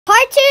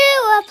Part 2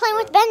 of playing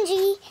with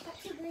Benji.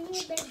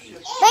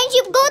 Benji,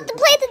 go to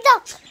play the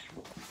duck.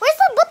 Where's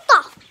the butta?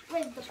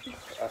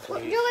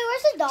 Joey,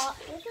 where's the duck?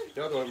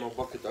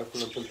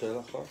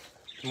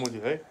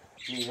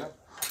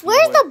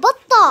 Where's the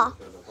butta?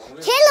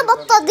 Kill the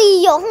butta,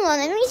 Dio. Hold on,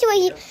 let me see what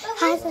he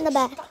has in the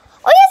bag.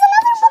 Oh, he has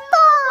another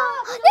butta.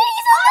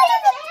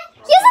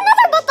 He has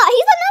another butta.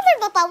 He's another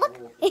butta. Look.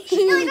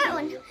 No, I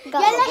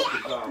got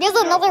one. There's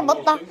another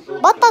butta.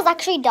 Butta's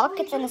actually duck.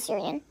 It's in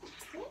Assyrian.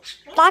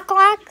 Black.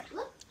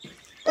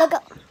 Look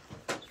up.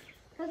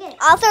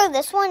 I'll throw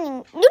this one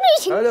in.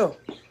 Hello.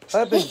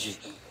 Hi, Benji.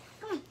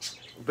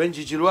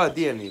 Benji Jilwa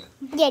Diani.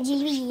 Yeah,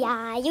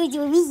 Julia. You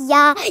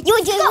Julia.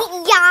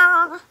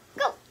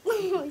 Go.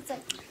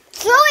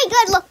 Throw it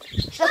good. Look,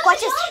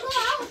 watch this.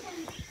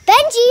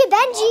 Benji.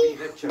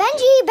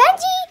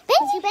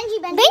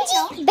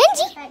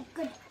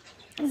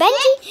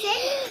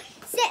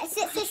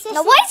 Sit.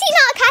 Now, why is he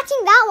not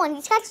catching that one?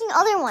 He's catching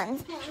other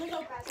ones.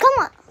 Come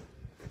on.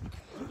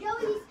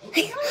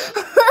 Did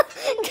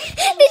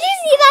you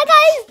see that,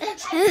 guys?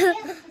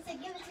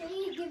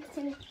 Give it to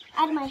me.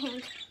 Out of my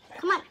hand.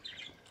 Come on.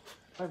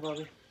 Hi,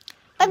 Bobby.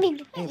 Bobby.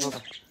 Hey,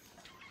 Bobby.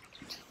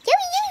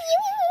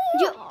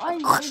 I'm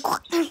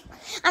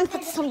gonna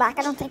put this one back.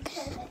 I don't think.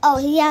 Oh,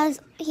 he has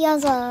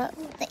a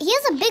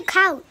big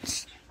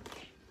couch.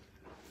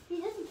 He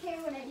doesn't care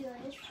what I do.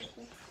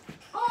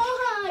 Oh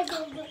my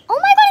God,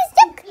 it's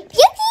yucky,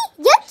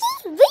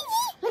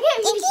 Look at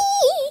him.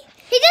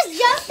 He just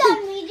jumped on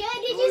me. Did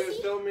you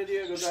see? Baby.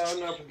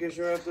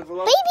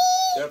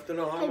 You have to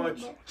know how much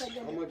is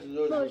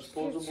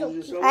disposable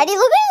yourself. Ready?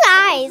 Look at his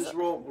eyes. Just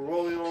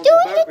rolling on the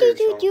back of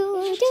yourself.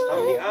 How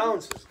many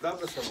ounces? That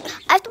was so much.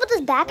 I have to put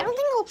this back. I don't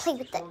think he'll play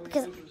with it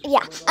because,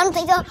 yeah, I don't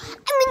think so. I'm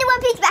gonna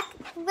want Baby's back.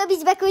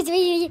 Baby's back with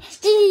me.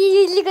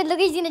 Look,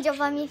 he's gonna jump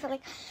on me for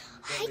like,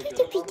 hi,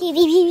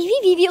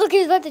 baby. Look,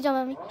 he's about to jump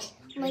on me.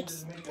 I'm like,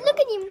 look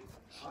at him.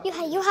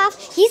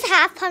 He's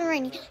half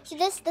Pomeranian. See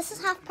this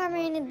is half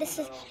Pomeranian. This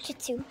is Shih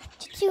Tzu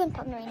and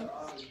Pomeranian.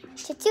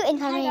 Shih Tzu and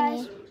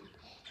Pomeranian.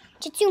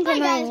 Hi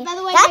guys, by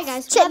the way, That's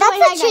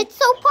the Shih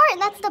Tzu part,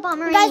 and that's the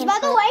Pomeranian. Guys, by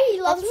the part. way,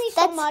 he loves me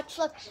so much.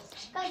 Look,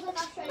 guys, look,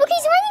 Look,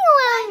 he's running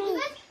around.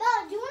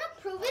 do you want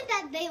to prove it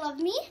that they love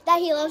me? That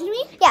he loves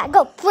me? Yeah,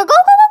 go. Catch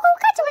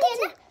him.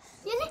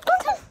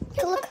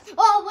 Go. Look.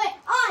 Oh wait.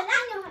 Oh, now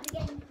I know how to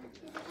get him.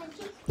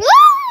 Go!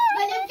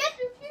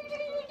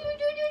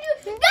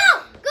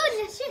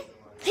 Goodness.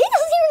 He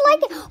doesn't even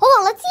like it. Hold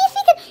on, let's see if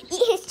he can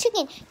eat his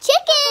chicken.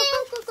 Chicken.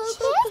 Do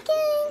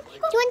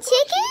you want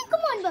chicken?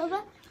 Come on, Baba.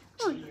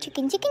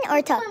 Chicken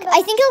or duck?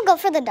 I think he'll go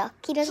for the duck.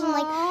 He doesn't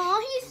like.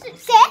 Oh,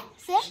 sit.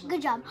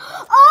 Good job.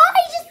 Oh,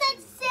 he just said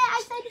sit.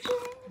 I said sit.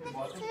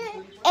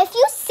 If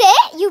you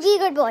sit, you be a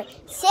good boy.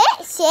 Sit.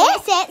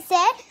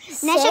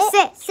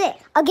 Nesha, sit.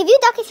 I'll give you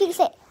a duck if you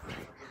sit.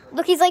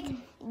 Look, he's like,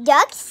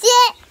 duck,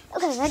 sit.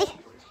 Okay, ready?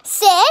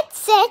 Sit.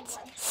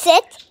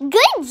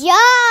 Good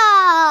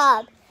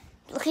job.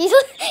 Look, he's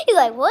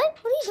like, what?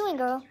 What are you doing,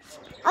 girl?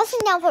 I was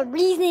sitting down for a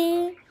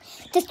reason.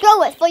 To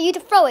throw it, for you to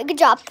throw it. Good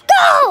job.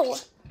 Go!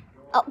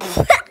 Oh,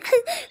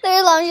 they're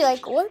alone. You're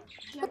like, what?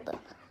 What the?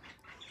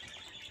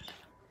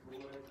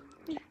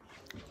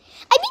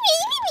 Hey,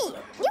 baby.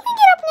 You can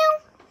get up now.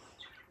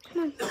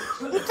 Come on.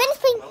 Finish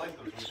playing.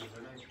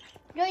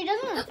 Joey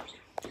doesn't.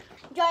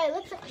 Joey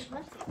looks like he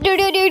must. Do.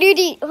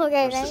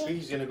 Okay, ready?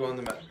 He's gonna go on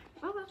the mat.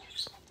 Okay.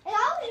 It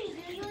always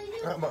usually do.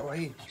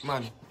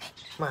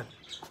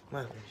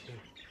 Man.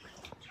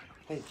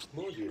 Hey,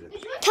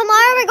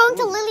 Tomorrow we're going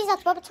to Lily's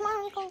house. Baba,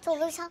 tomorrow we're going to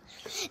Lily's house.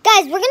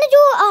 Guys, we're gonna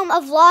do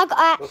a vlog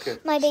at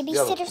my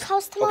babysitter's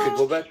house tomorrow. Okay,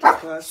 go back to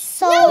class.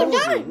 So No, we're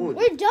done.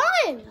 We're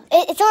done.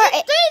 It's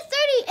alright.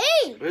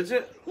 It's 3:38. Is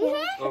it?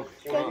 Oh,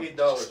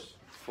 $48.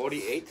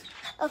 48?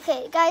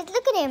 Okay, guys,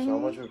 look at him. How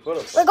much we put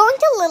up? We're going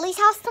to Lily's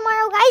house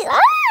tomorrow, guys.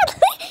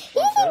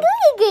 He's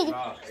good.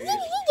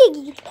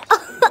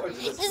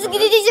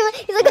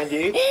 He's like,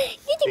 98?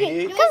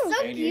 come.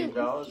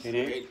 $88?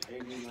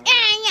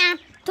 Yeah.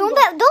 Don't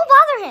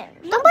bother him.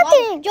 Don't bother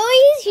him.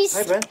 Joey, he's.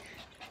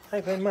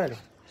 Hi, Ben. Milo.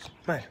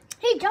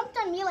 He jumped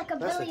on me like a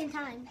billion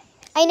times.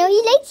 I know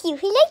he likes you.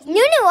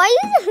 No, are you?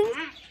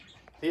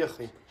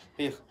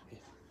 Here.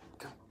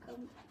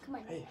 Come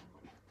on. Hey.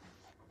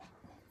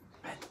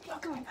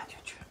 Come on.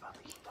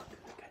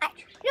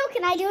 No,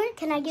 can I do it?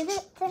 Can I give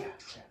it to him?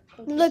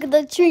 Look at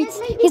the treats.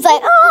 He's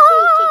like,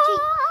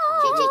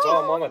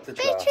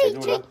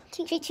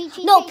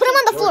 Treat. No, put him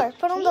on the floor.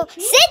 Put him on the.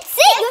 Sit.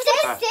 You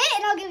have to Sit,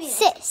 and I'll give you.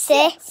 sit.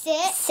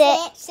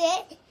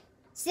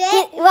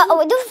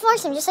 Well, don't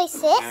force him. Just say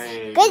sit.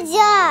 Good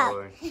job.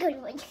 Good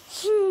one. Look,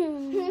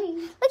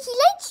 he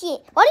likes it.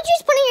 Why don't you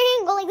just put it in your hand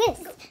and go like this?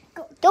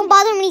 Don't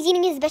bother him when he's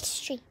eating his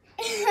vegetable.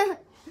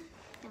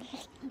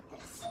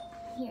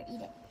 Here,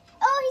 eat it.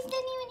 Oh, he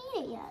didn't even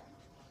eat it yet.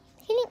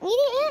 He didn't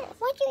eat it yet?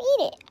 Why'd you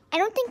eat it? I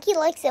don't think he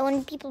likes it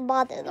when people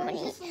bother him when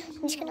he eats.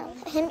 I'm just gonna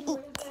let him eat.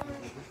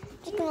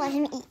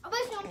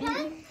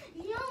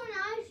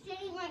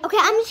 Okay,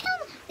 I'm just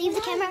gonna leave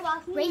the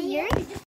camera right here.